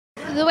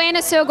Luann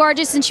is so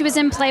gorgeous, and she was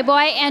in Playboy,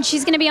 and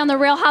she's going to be on The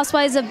Real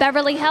Housewives of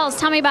Beverly Hills.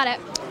 Tell me about it.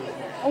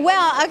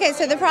 Well, okay,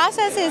 so the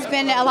process has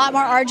been a lot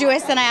more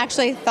arduous than I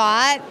actually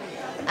thought.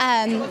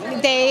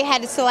 They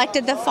had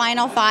selected the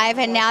final 5,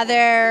 and now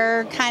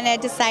they're kind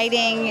of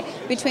deciding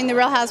between The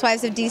Real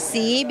Housewives of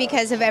DC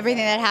because of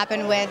everything that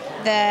happened with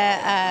the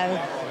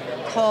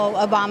whole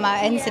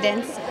Obama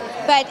incidents.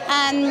 But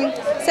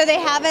so they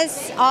have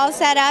us all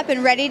set up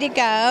and ready to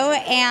go,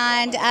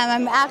 and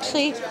I'm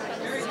actually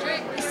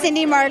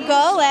Cindy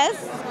Margolis,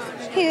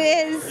 who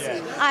is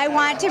I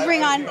want to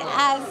bring on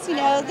as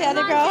the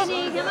other girl.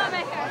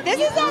 This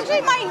is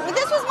actually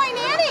this was my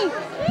nanny.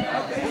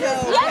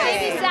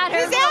 Babysat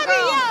her. Abby,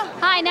 yeah.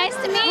 Hi, nice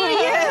to meet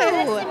you.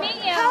 Nice to meet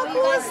you. How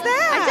cool is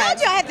that? I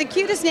told you I had the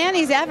cutest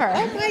nannies ever.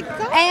 Oh my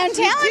God. And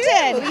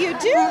talented. You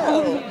do.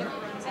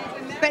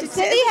 But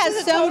Cindy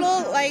has so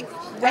total like.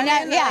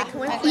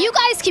 You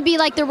guys could be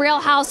like The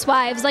Real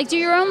Housewives, like do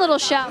your own little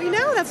show. We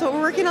know, that's what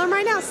we're working on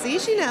right now. See,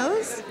 she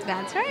knows.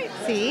 That's right.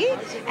 See?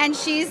 And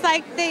she's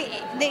like the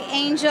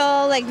angel,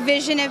 like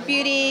vision of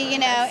beauty,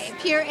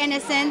 pure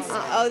innocence.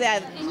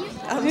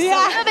 You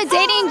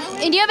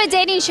have a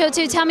dating show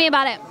too. Tell me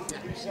about it.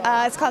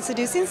 It's called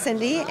Seducing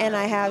Cindy, and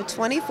I have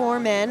 24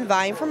 men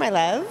vying for my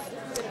love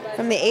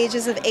from the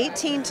ages of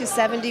 18 to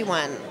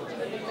 71.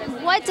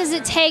 What does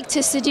it take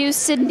to seduce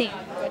Cindy?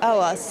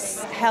 Oh, a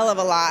hell of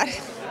a lot.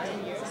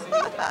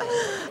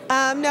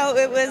 No,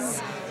 it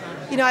was,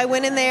 I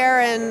went in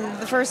there, and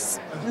the first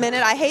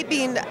minute, I hate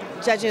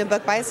judging a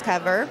book by its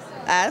cover.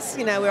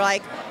 We're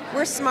like,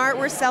 we're smart,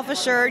 we're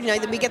self-assured,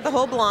 we get the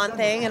whole blonde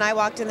thing, and I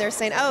walked in there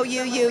saying, oh,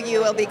 you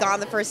will be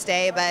gone the first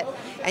day,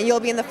 and you'll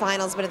be in the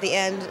finals, but at the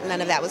end, none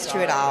of that was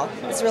true at all.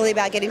 It's really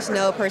about getting to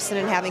know a person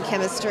and having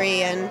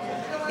chemistry and,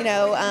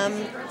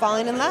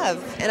 falling in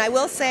love. And I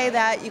will say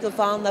that you can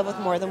fall in love with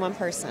more than one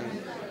person.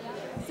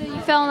 So you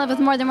fell in love with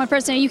more than one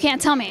person, and you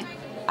can't tell me.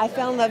 I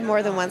fell in love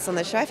more than once on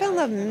the show. I fell in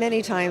love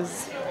many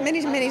times.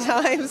 Many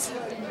times.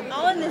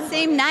 All in the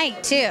same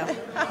night, too.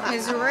 It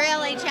was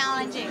really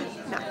challenging.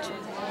 Not true.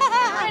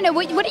 I don't know.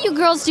 What do you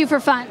girls do for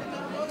fun?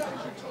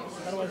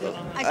 Can we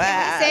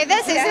say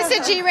this? Is this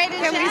a G-rated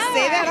show? Can we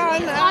say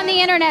that It's on the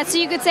internet, so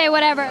you could say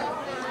whatever.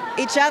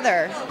 Each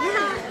other.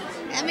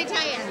 Let me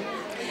tell you.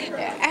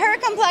 Her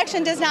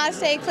complexion does not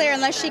stay clear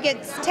unless she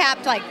gets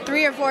tapped like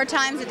 3 or 4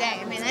 times a day.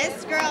 I mean,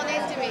 this girl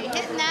needs to be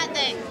hitting that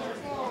thing.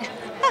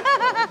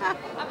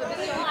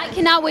 I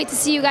cannot wait to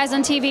see you guys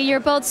on TV. You're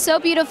both so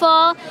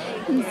beautiful.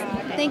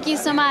 Thank you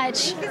so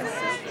much.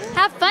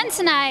 Have fun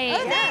tonight.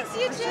 Oh, thanks.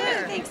 You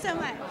too. Thanks so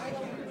much.